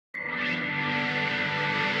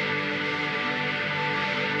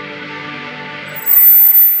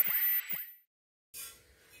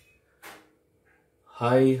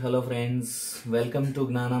Hi, hello friends, welcome to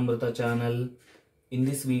Gnanamrita channel. In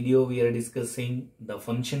this video we are discussing the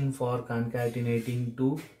function for concatenating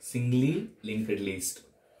two singly linked list.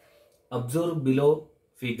 Observe below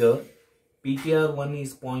figure, PTR1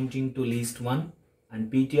 is pointing to list 1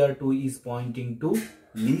 and PTR2 is pointing to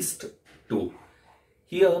list 2.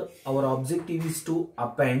 Here our objective is to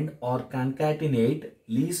append or concatenate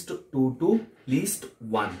list 2 to list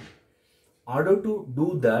 1. In order to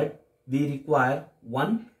do that, we require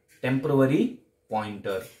one temporary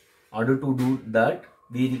pointer. In order to do that,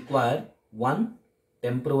 we require one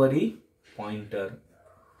temporary pointer.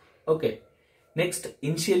 Okay. Next,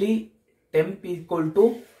 initially temp equal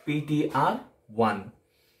to PTR1.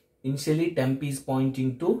 Initially temp is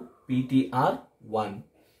pointing to PTR1.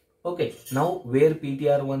 Okay. Now where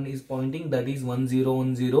PTR1 is pointing, that is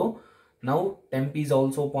 1010. Now temp is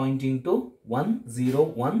also pointing to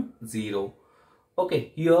 1010.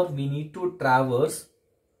 Okay, here we need to traverse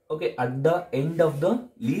at the end of the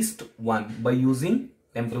list 1 by using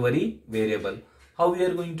temporary variable. How we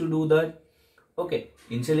are going to do that? Okay,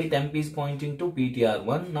 initially temp is pointing to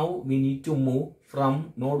PTR1. Now we need to move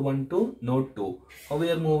from node 1 to node 2. How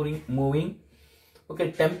we are moving?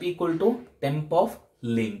 Okay, temp equal to temp of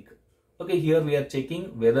link. Okay, here we are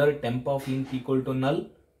checking whether temp of link equal to null.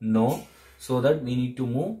 No. So that we need to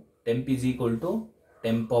move temp is equal to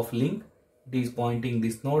temp of link. It is pointing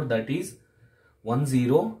this node, that is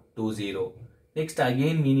 1020. Next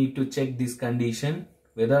again we need to check this condition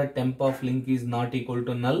whether temp of link is not equal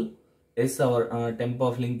to null. Yes, our temp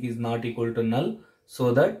of link is not equal to null.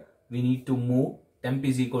 So that we need to move temp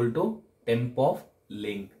is equal to temp of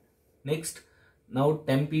link. Next, now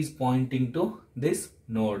temp is pointing to this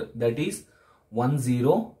node, that is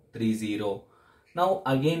 1030. Now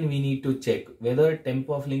again we need to check whether temp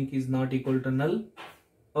of link is not equal to null.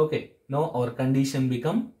 Okay, now our condition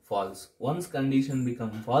become false. Once condition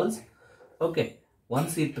become false, okay,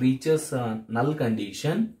 once it reaches null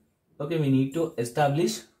condition, okay, we need to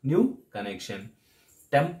establish new connection.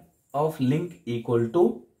 Temp of link equal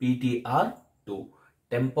to PTR2.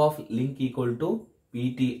 Temp of link equal to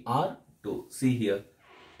PTR2. See here,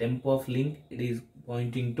 temp of link, it is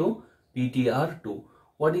pointing to PTR2.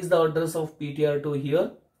 What is the address of PTR2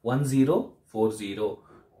 here? 1040.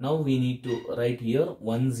 Now we need to write here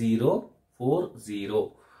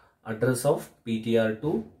 1040. Address of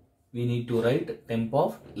PTR2, we need to write temp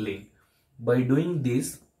of link. By doing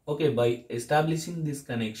this, okay, by establishing this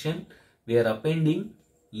connection, we are appending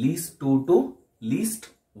list 2 to list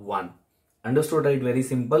 1. Understood, right? Very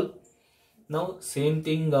simple. Now same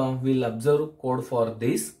thing we'll observe code for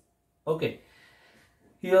this. Okay.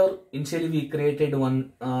 Here initially we created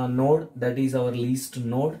one node, that is our list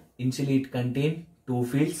node. Initially it contained two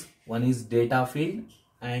fields. One is data field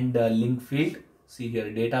and link field. See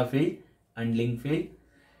here, data field and link field.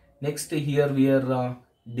 Next here we are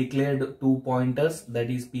declared two pointers,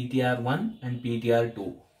 that is PTR1 and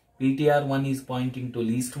PTR2. PTR1 is pointing to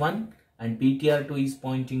list 1 and PTR2 is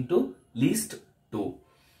pointing to list 2.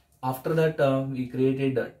 After that we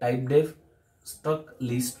created type def struct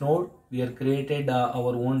list node. We have created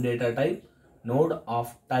our own data type node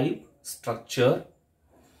of type structure.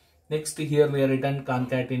 Next here we have written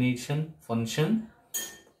concatenation function.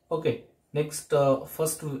 Okay. Next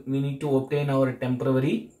first we need to obtain our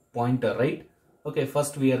temporary pointer, right? Okay.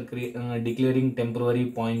 First we are declaring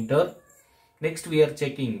temporary pointer. Next we are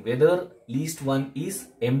checking whether list 1 is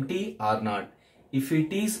empty or not. If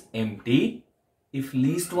it is empty, if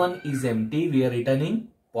list 1 is empty, we are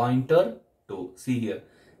returning pointer 2. See here,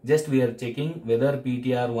 just we are checking whether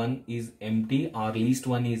PTR1 is empty or list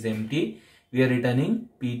 1 is empty. We are returning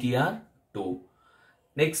PTR2.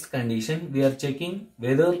 Next condition, we are checking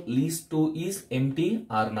whether list 2 is empty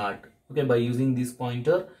or not. Okay, by using this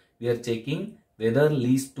pointer, we are checking whether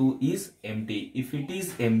list 2 is empty. If it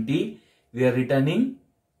is empty, we are returning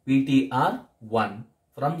PTR1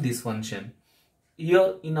 from this function.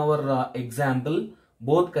 Here in our example,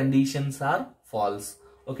 both conditions are false.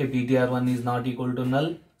 Okay, PTR1 is not equal to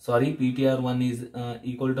null. Sorry, PTR1 is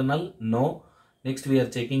equal to null. No. Next we are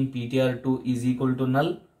checking PTR2 is equal to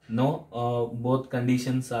null. No, both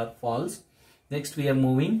conditions are false. Next we are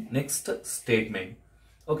moving next statement.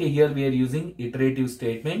 Okay, here we are using iterative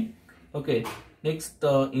statement. Okay, next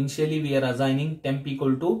initially we are assigning temp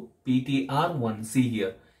equal to PTR1. See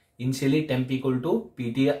here, initially temp equal to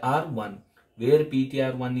PTR1, where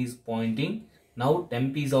PTR1 is pointing. Now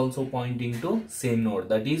temp is also pointing to same node,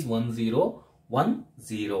 that is 1010.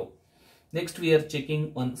 Next we are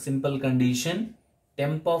checking one simple condition.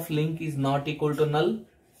 Temp of link is not equal to null.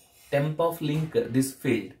 Temp of link, this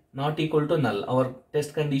field, not equal to null. Our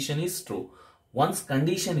test condition is true. Once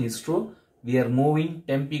condition is true, we are moving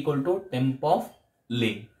temp equal to temp of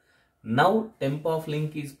link. Now temp of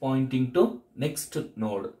link is pointing to next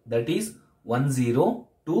node, that is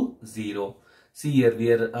 1020. See here,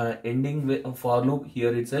 we are ending with for loop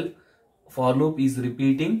here itself. For loop is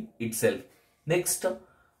repeating itself. Next,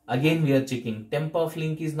 again we are checking temp of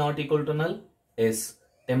link is not equal to null. Yes,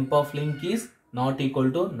 temp of link is not equal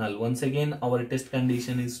to null. Once again our test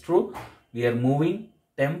condition is true. We are moving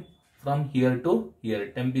temp from here to here.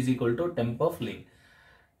 Temp is equal to temp of link.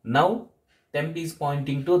 Now temp is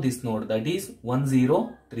pointing to this node, that is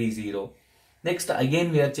 1030. Next,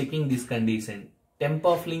 again we are checking this condition. Temp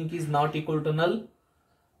of link is not equal to null.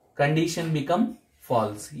 Condition become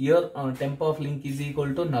false. Here temp of link is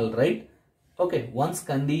equal to null, right? Okay, once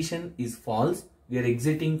condition is false, we are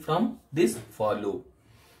exiting from this for loop.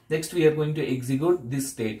 Next, we are going to execute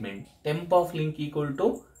this statement. Temp of link equal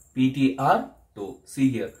to ptr2.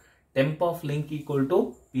 See here, temp of link equal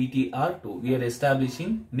to ptr2. We are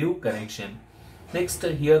establishing new connection. Next,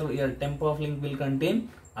 here temp of link will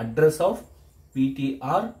contain address of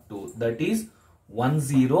ptr2, that is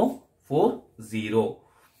 1040.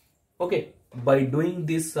 Okay, by doing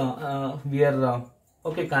this we are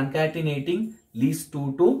concatenating list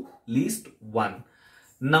 2 to list 1.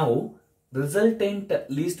 Now resultant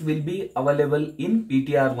list will be available in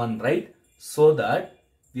ptr1, right? So that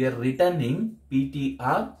we are returning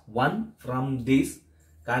ptr1 from this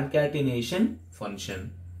concatenation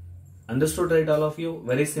function. Understood, right, all of you?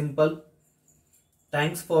 Very simple.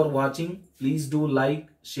 Thanks for watching. Please do like,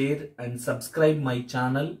 share and subscribe my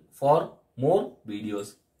channel for more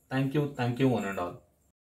videos. Thank you one and all.